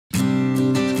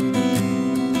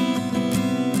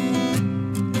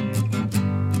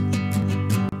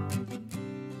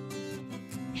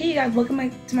guys, welcome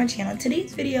back to my channel.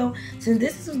 Today's video, since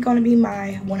this is going to be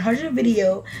my 100th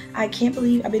video, I can't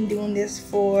believe I've been doing this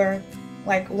for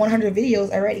like 100 videos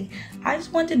already. I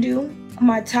just want to do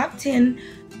my top 10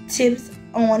 tips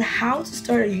on how to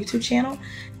start a YouTube channel,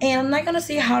 and I'm not gonna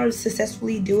say how to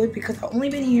successfully do it because I've only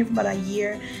been here for about a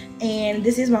year and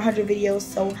this is my 100 videos,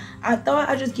 so I thought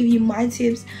I'd just give you my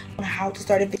tips on how to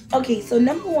start a video. Okay, so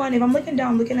number one, if I'm looking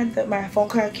down, looking at my phone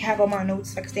card, I have all my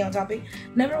notes so I can stay on topic.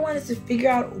 Number one is to figure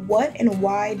out what and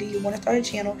why do you want to start a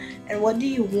channel and what do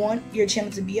you want your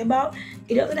channel to be about.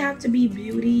 It doesn't have to be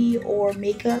beauty or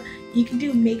makeup. You can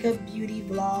do makeup, beauty,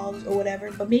 vlogs, or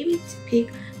whatever, but maybe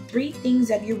pick 3 things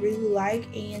that you really like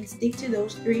and stick to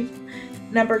those 3.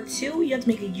 Number 2, you have to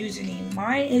make a username.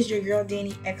 Mine is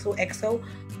YOGIRLDANNIXOXO,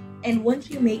 and once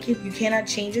you make it, you cannot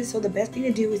change it. So the best thing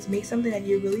to do is make something that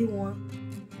you really want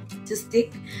to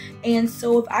stick. And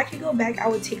so if I could go back, I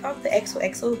would take off the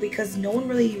XOXO because no one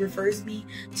really refers me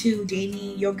to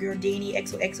Danny, your girl Danny,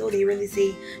 XOXO. They really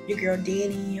say your girl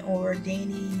Danny or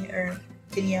Danny or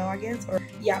Danielle, I guess. Or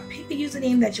yeah, pick a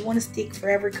username that you want to stick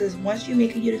forever, because once you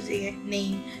make a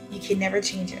username, you can never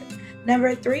change it.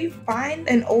 Number 3, find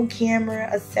an old camera,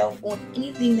 a cell phone,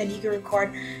 anything that you can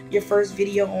record your first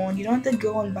video on. You don't have to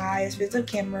go and buy a expensive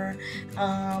camera. You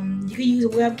can use a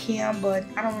webcam, but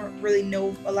I don't really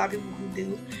know a lot of people who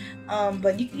do.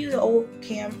 But you can use an old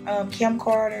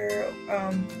camcorder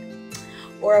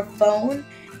or a phone,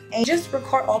 and just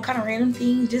record all kind of random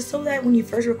things, just so that when you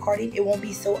first record it, it won't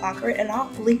be so awkward. And I'll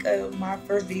link my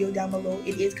first video down below.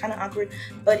 It is kind of awkward,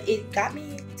 but it got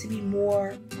me to be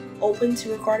more open to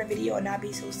record a video and not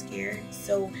be so scared.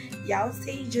 So yeah, I would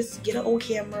say just get an old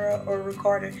camera or a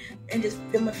recorder and just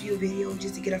film a few videos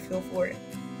just to get a feel for it.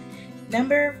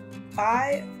 Number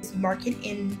 5 is market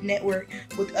and network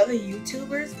with other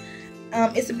YouTubers.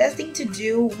 It's the best thing to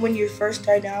do when you're first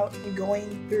starting out and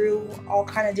going through all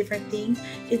kind of different things.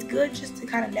 It's good just to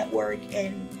kind of network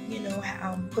and, you know,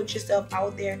 put yourself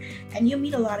out there, and you'll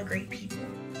meet a lot of great people.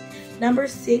 Number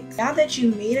 6, now that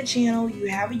you made a channel, you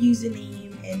have a username,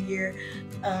 and you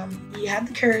have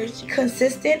the courage,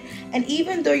 consistent, and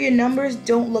even though your numbers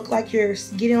don't look like you're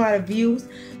getting a lot of views,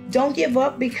 don't give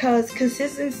up, because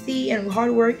consistency and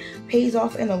hard work pays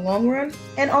off in the long run.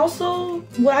 And also,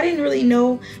 what I didn't really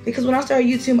know, because when I started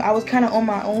YouTube, I was kind of on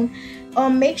my own.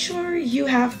 Make sure you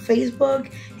have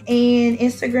Facebook and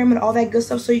Instagram and all that good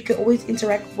stuff, so you can always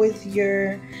interact with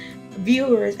your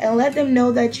viewers and let them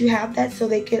know that you have that, so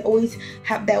they can always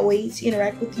have that way to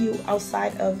interact with you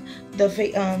outside of the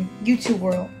YouTube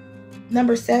world.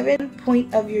 Number 7,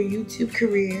 point of your YouTube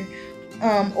career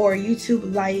or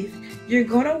YouTube life, you're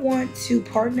gonna want to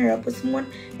partner up with someone,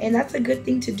 and that's a good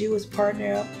thing to do, is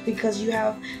partner up, because you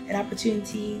have an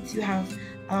opportunity to have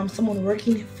someone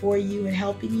working for you and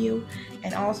helping you,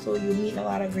 and also you meet a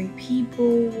lot of great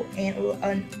people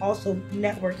and also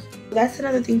network. That's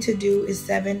another thing to do, is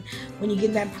 7, when you get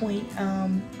to that point.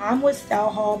 I'm with Style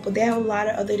Hall, but they have a lot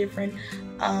of other different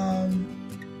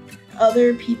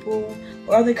other people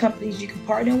or other companies you can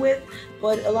partner with,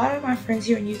 but a lot of my friends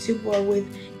here on YouTube are with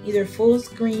either Full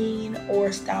Screen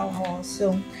or Style Hall.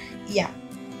 So yeah.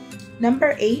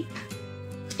 Number 8,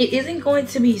 it isn't going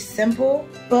to be simple,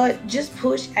 but just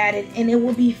push at it and it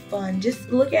will be fun.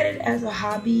 Just look at it as a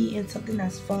hobby and something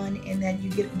that's fun and that you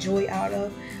get joy out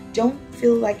of. Don't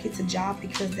feel like it's a job,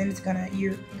 because then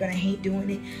you're gonna hate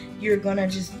doing it. You're gonna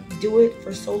just do it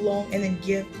for so long and then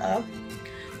give up,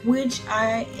 which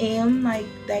I am like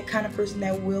that kind of person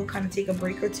that will kind of take a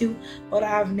break or 2, but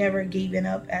I've never given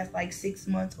up at like 6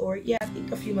 months, or yeah, I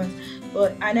think a few months,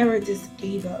 but I never just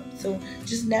gave up. So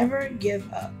just never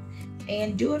give up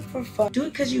and do it for fun. Do it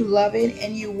because you love it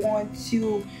and you want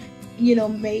to, you know,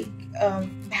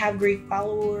 have great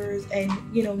followers and,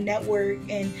 you know, network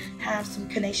and have some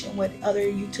connection with other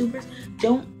YouTubers.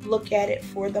 Don't look at it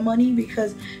for the money,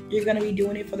 because you're going to be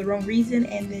doing it for the wrong reason,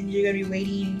 and then you're going to be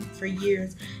waiting for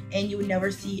years and you would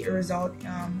never see a result,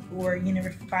 or you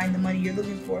never find the money you're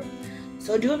looking for.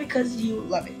 So do it because you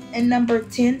love it. And number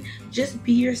 10, just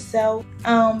be yourself,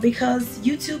 because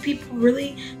YouTube people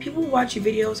who watch your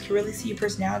videos can really see your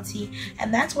personality,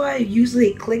 and that's why I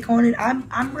usually click on it.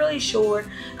 I'm pretty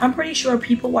sure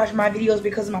people watch my videos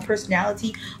because of my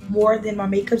personality more than my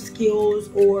makeup skills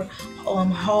or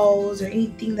hauls or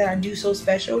anything that I do so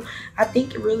special. I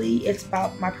think it's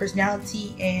about my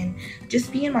personality and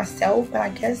just being myself, and I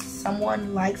guess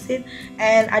someone likes it.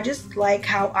 And I just like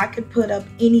how I could put up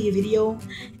any video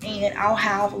and I'll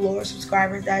have lower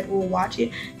subscribers that will watch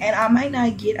it, and I might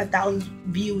not get 1,000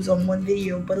 views on one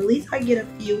video, but at least I get a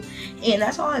few, and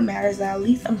that's all that matters. That at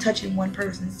least I'm touching one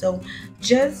person. So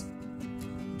just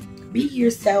be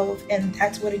yourself, and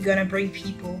that's what it's gonna bring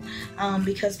people,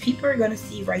 because people are gonna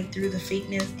see right through the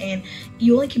fakeness, and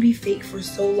you only can be fake for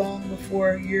so long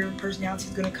before your personality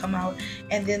is gonna come out,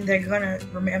 and then they're gonna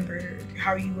remember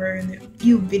how you were in the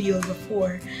few videos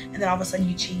before, and then all of a sudden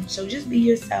you change. So just be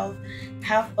yourself,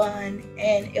 have fun,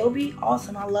 and it'll be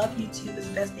awesome. I love YouTube. It's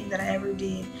the best thing that I ever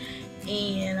did,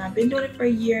 and I've been doing it for a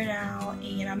year now,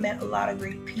 and I met a lot of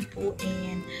great people,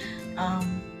 and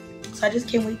so I just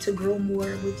can't wait to grow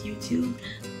more with YouTube.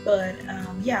 But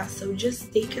yeah, so just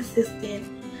stay consistent,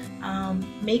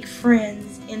 make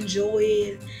friends, enjoy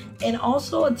it. And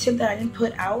also a tip that I didn't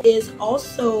put out is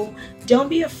also don't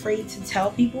be afraid to tell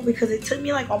people, because it took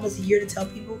me like almost a year to tell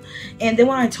people, and then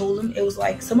when I told them, it was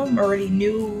like some of them already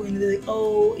knew, and they're like,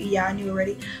 oh yeah, I knew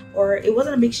already, or it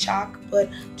wasn't a big shock. But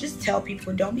just tell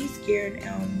people, don't be scared.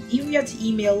 Even if you have to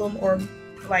email them or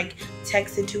like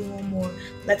text it to them or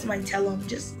let somebody tell them,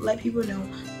 just let people know,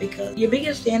 because your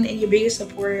biggest fan and your biggest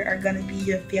supporter are gonna be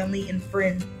your family and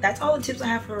friends. That's all the tips I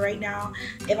have for right now.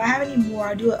 If I have any more,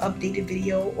 I'll do an updated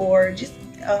video, or just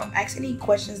ask any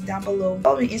questions down below.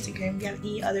 Follow me on Instagram if you have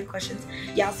any other questions.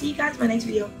 Yeah, I'll see you guys in my next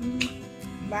video.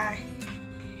 Bye.